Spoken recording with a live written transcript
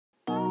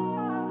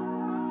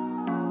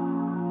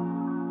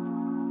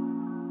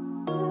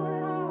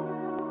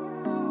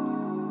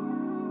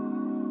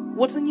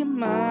What's in your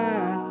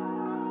mind?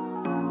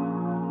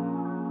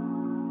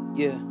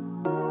 Yeah.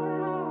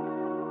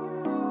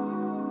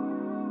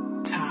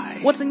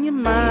 What's in your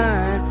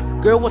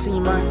mind? Girl, what's in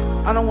your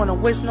mind? I don't wanna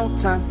waste no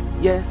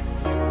time, yeah.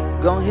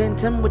 Go ahead and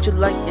tell me what you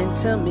like and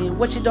tell me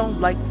what you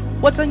don't like.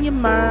 What's on your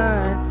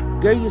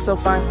mind? Girl, you so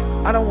fine,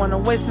 I don't wanna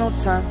waste no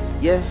time,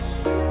 yeah.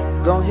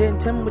 Go ahead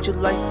and tell me what you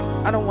like,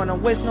 I don't wanna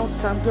waste no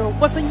time. Girl,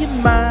 what's on your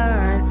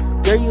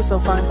mind? Girl, you so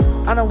fine,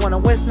 I don't wanna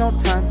waste no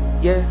time,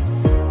 yeah.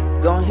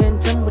 Go ahead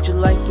and tell me what you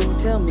like and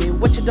tell me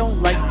what you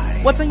don't like.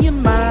 What's on your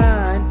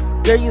mind?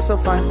 Girl, you so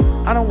fine,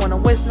 I don't wanna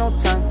waste no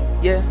time,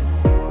 yeah.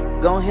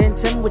 Go ahead and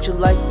tell me what you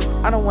like,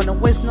 I don't wanna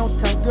waste no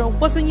time. Girl,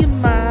 what's on your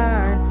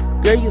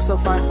mind? Girl, you so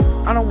fine,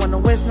 I don't wanna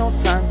waste no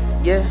time,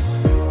 yeah.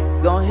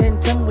 Go ahead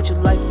and tell me what you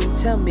like and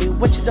tell me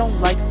what you don't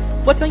like.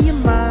 What's on your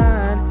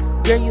mind?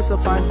 Girl, you so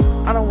fine,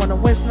 I don't wanna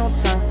waste no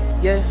time,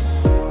 yeah.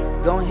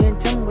 Go ahead and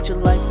tell me what you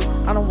like,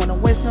 I don't wanna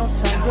waste no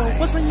time. Girl,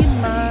 what's on your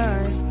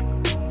mind?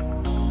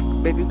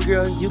 Baby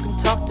girl, you can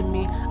talk to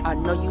me. I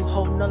know you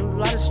holding a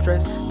lot of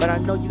stress, but I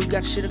know you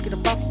got shit to get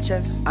up off your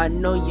chest. I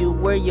know you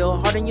wear your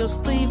heart on your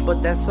sleeve,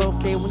 but that's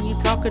okay when you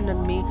talking to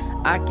me.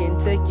 I can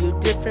take you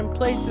different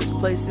places,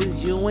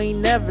 places you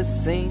ain't never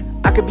seen.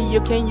 I could be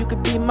your king, you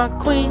could be my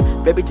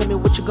queen. Baby, tell me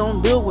what you gonna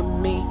do with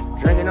me.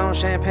 Drinking on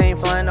champagne,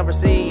 flying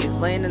overseas,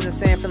 laying in the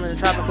sand, feeling the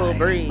tropical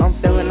breeze. I'm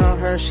feeling on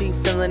her, she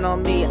feeling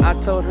on me. I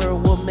told her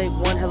we'll make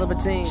one hell of a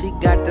team. She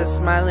got to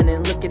smiling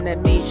and looking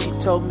at me. She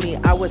told me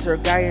I was her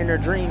guy in her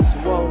dreams.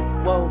 Whoa,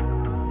 whoa.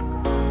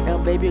 Now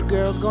baby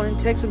girl, go and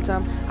take some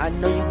time. I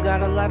know you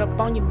got a lot up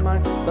on your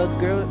mind, but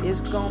girl, it's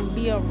gonna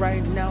be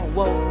alright now.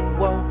 Whoa,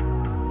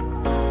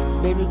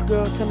 whoa. Baby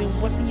girl, tell me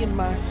what's in your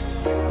mind.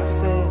 I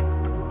said,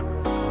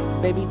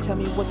 baby, tell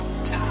me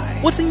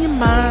what's in your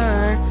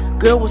mind.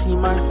 Girl, what's in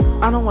your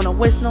mind? I don't wanna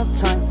waste no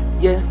time,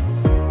 yeah.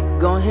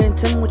 Go ahead and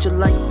tell me what you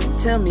like and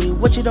tell me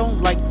what you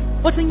don't like.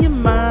 What's in your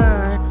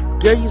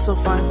mind? Girl, you so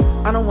fine,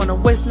 I don't wanna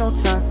waste no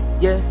time,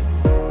 yeah.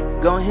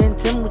 Go ahead and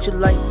tell me what you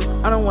like,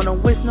 I don't wanna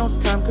waste no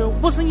time. Girl,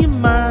 what's in your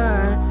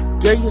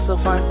mind? Girl, you so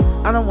fine,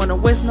 I don't wanna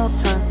waste no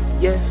time,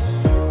 yeah.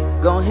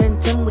 Go ahead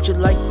and tell me what you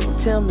like and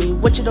tell me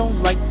what you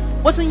don't like.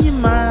 What's in your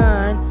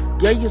mind?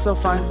 Girl, you so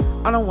fine,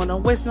 I don't wanna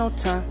waste no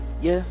time,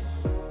 yeah.